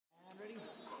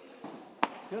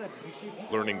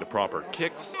learning the proper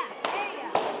kicks,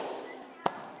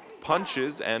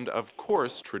 punches, and of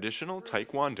course, traditional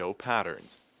Taekwondo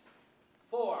patterns.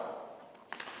 4.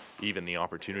 Even the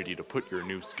opportunity to put your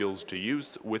new skills to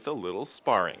use with a little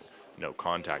sparring. No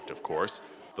contact, of course.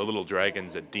 The little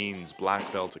dragons at Deane's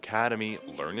Black Belt Academy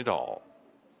learn it all.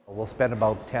 We'll spend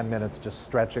about 10 minutes just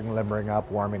stretching, limbering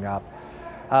up, warming up.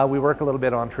 We work a little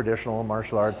bit on traditional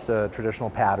martial arts, the traditional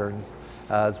patterns,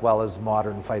 as well as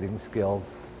modern fighting skills,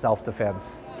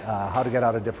 self-defense, how to get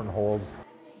out of different holds.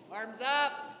 Arms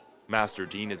up. Master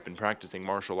Deane has been practicing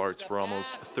martial arts for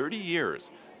almost 30 years,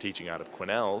 teaching out of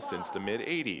Quesnel since the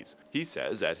mid-'80s. He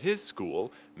says at his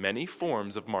school, many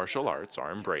forms of martial arts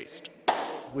are embraced.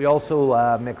 We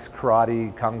also mix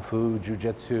karate, kung fu,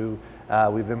 jiu-jitsu.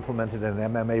 We've implemented an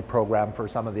MMA program for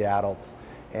some of the adults.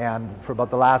 And for about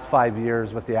the last 5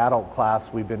 years with the adult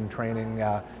class, we've been training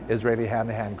Israeli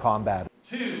hand-to-hand combat.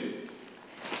 2,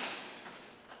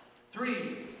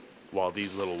 3. While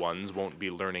these little ones won't be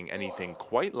learning anything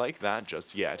quite like that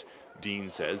just yet, Deane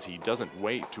says he doesn't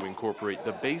wait to incorporate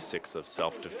the basics of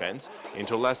self-defense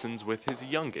into lessons with his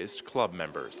youngest club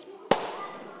members.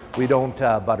 We don't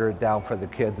butter it down for the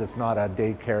kids. It's not a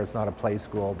daycare, it's not a play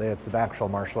school. It's an actual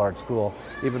martial arts school,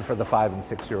 even for the 5- and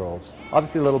 6-year-olds.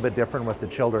 Obviously a little bit different with the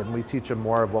children. We teach them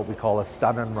more of what we call a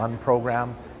stun and run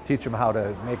program. Teach them how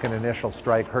to make an initial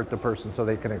strike, hurt the person so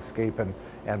they can escape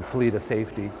and flee to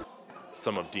safety.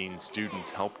 Some of Deane's students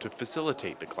help to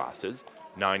facilitate the classes.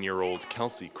 9-year-old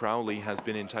Kelsey Crowley has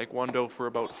been in Taekwondo for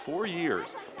about 4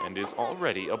 years and is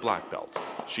already a black belt.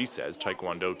 She says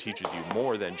Taekwondo teaches you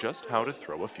more than just how to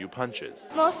throw a few punches.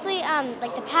 Mostly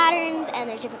like the patterns, and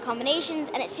there's different combinations,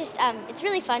 and it's just it's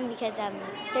really fun because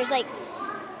there's like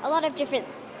a lot of different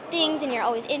things, and you're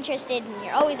always interested and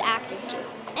you're always active too.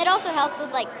 It also helps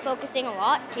with like focusing a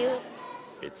lot too.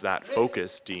 It's that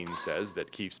focus, Deane says,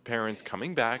 that keeps parents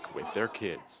coming back with their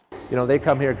kids. You know, they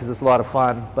come here because it's a lot of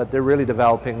fun, but they're really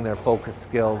developing their focus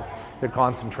skills, their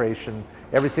concentration.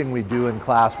 Everything we do in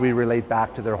class, we relate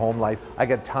back to their home life. I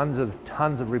get tons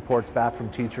of reports back from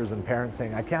teachers and parents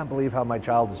saying, I can't believe how my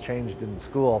child has changed in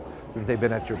school since they've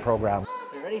been at your program.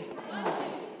 You ready? 1,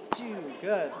 2,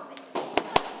 good.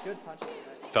 Good punches.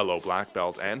 Fellow black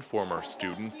belt and former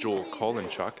student Joel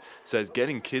Kolinchuk says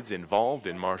getting kids involved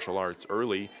in martial arts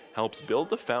early helps build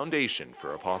the foundation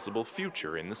for a possible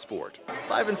future in the sport.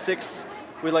 5 and 6,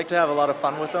 we like to have a lot of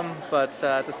fun with them, but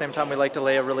at the same time we like to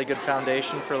lay a really good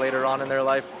foundation for later on in their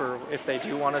life for if they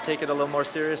do want to take it a little more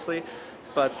seriously.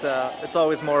 But it's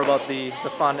always more about the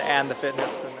fun and the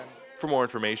fitness. For more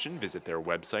information, visit their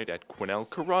website at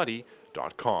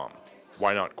quesnelkarate.com.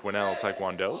 Why not Quesnel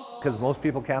Taekwondo? Because most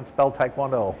people can't spell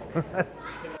Taekwondo.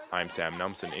 I'm Sam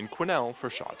Numson in Quesnel for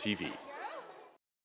Shaw TV.